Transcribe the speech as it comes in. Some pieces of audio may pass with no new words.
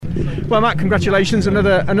Well, Matt, congratulations,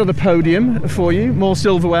 another podium for you, more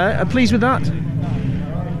silverware. Pleased with that?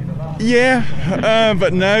 Yeah,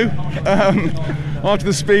 but no. After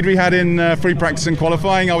the speed we had in free practice and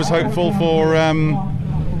qualifying, I was hopeful for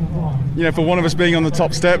for one of us being on the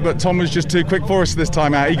top step, but Tom was just too quick for us this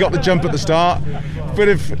time out. He got the jump at the start, but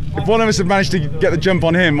if one of us had managed to get the jump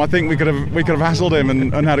on him, I think we could have hassled him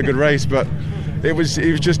and had a good race. But he was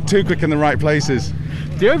just too quick in the right places.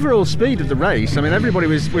 The overall speed of the race, I mean, everybody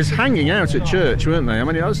was hanging out at church, weren't they? I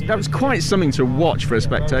mean, that was quite something to watch for a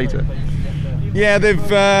spectator. Yeah,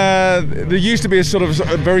 there used to be a sort of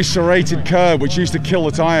a very serrated curb which used to kill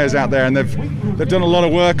the tyres out there, and they've done a lot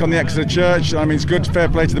of work on the exit of church. I mean, it's good, fair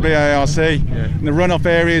play to the BARC in the runoff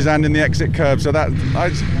areas and in the exit curb. So that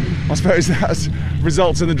I suppose that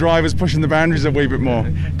results in the drivers pushing the boundaries a wee bit more.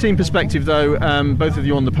 Team perspective, though, both of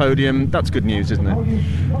you on the podium, that's good news, isn't it?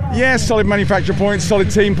 Yeah, solid manufacturer points, solid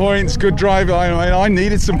team points, good driver. I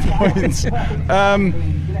needed some points.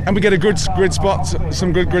 And we get a good grid spot,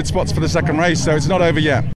 some good grid spots for the second race, so it's not over yet.